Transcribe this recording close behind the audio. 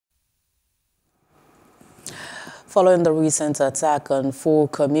following the recent attack on 4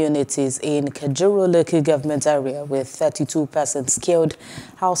 communities in Kajuru local government area with 32 persons killed,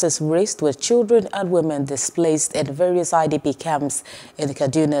 houses razed with children and women displaced in various IDP camps in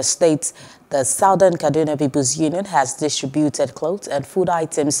Kaduna State. The Southern Kaduna People's Union has distributed clothes and food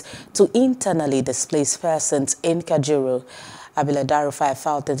items to internally displaced persons in Kajuru. Abila Darufai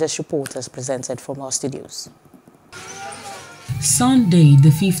filed this report as presented from our studios. Sunday, the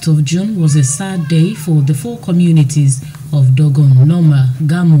 5th of June, was a sad day for the 4 communities of Dogon, Noma,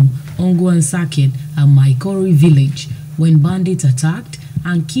 Gamu, Ongo and Saket and Maikori village when bandits attacked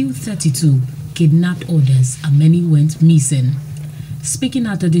and killed 32, kidnapped others, and many went missing. Speaking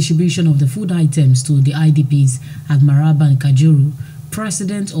at the distribution of the food items to the IDPs at Maraba and Kajuru,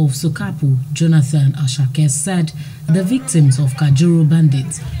 President of SOKAPU, Jonathan Ashake, said the victims of Kajuru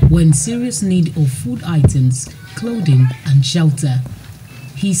bandits were in serious need of food items, clothing and shelter.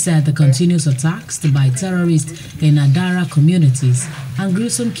 He said the continuous attacks by terrorists in Adara communities and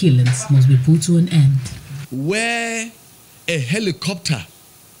gruesome killings must be put to an end. Where a helicopter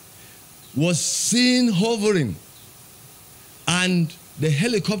was seen hovering and the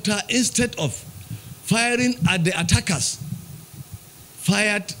helicopter, instead of firing at the attackers,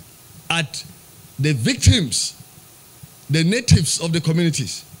 fired at the victims, the natives of the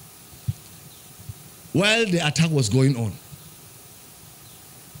communities, while the attack was going on.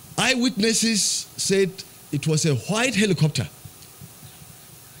 Eyewitnesses said it was a white helicopter,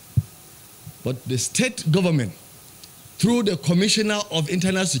 but the state government, through the Commissioner of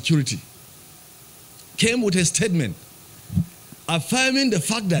Internal Security, came with a statement affirming the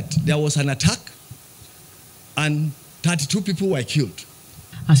fact that there was an attack and 32 people were killed.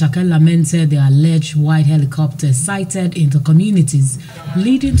 Ashake lamented the alleged white helicopter sighted in the communities,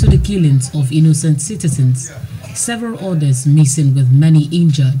 leading to the killings of innocent citizens, several others missing with many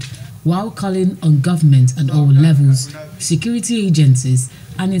injured, while calling on government at all levels, security agencies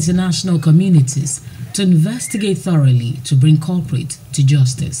and international communities to investigate thoroughly to bring culprits to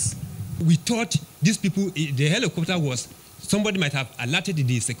justice. We thought these people, the helicopter was, somebody might have alerted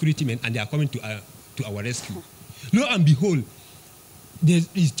the security men and they are coming to our rescue. Lo and behold,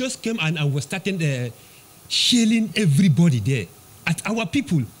 it just came and was starting shelling everybody there. At our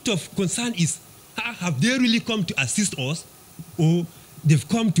people, the concern is, have they really come to assist us, or they've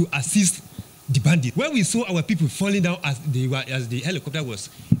come to assist the bandits? When we saw our people falling down as the helicopter was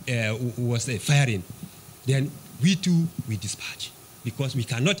firing, then we too dispatch, because we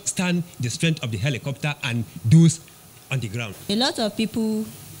cannot stand the strength of the helicopter and those on the ground. A lot of people,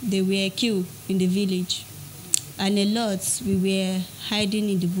 they were killed in the village, and a lot we were hiding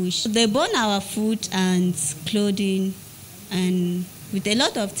in the bush. They burned our food and clothing, and with a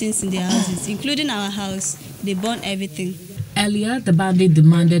lot of things in their houses, including our house. They burned everything. Earlier, the bandit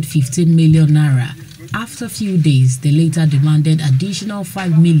demanded 15 million naira. After a few days, they later demanded additional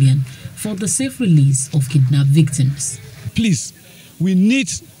 5 million for the safe release of kidnapped victims. Please, we need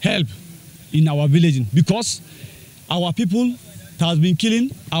help in our village because our people has been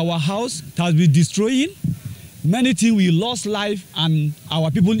killing, our house has been destroying. Many things, we lost life and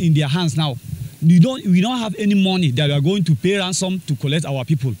our people in their hands now. We don't have any money that we are going to pay ransom to collect our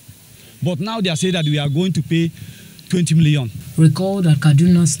people. But now they are saying that we are going to pay 20 million. Recalled at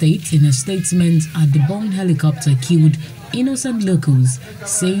Kaduna State in a statement at the bombed helicopter killed innocent locals,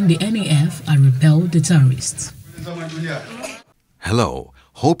 saying the NAF had repelled the terrorists. Hello,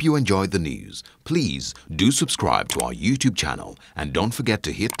 hope you enjoyed the news. Please do subscribe to our YouTube channel and don't forget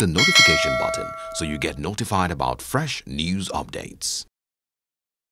to hit the notification button so you get notified about fresh news updates.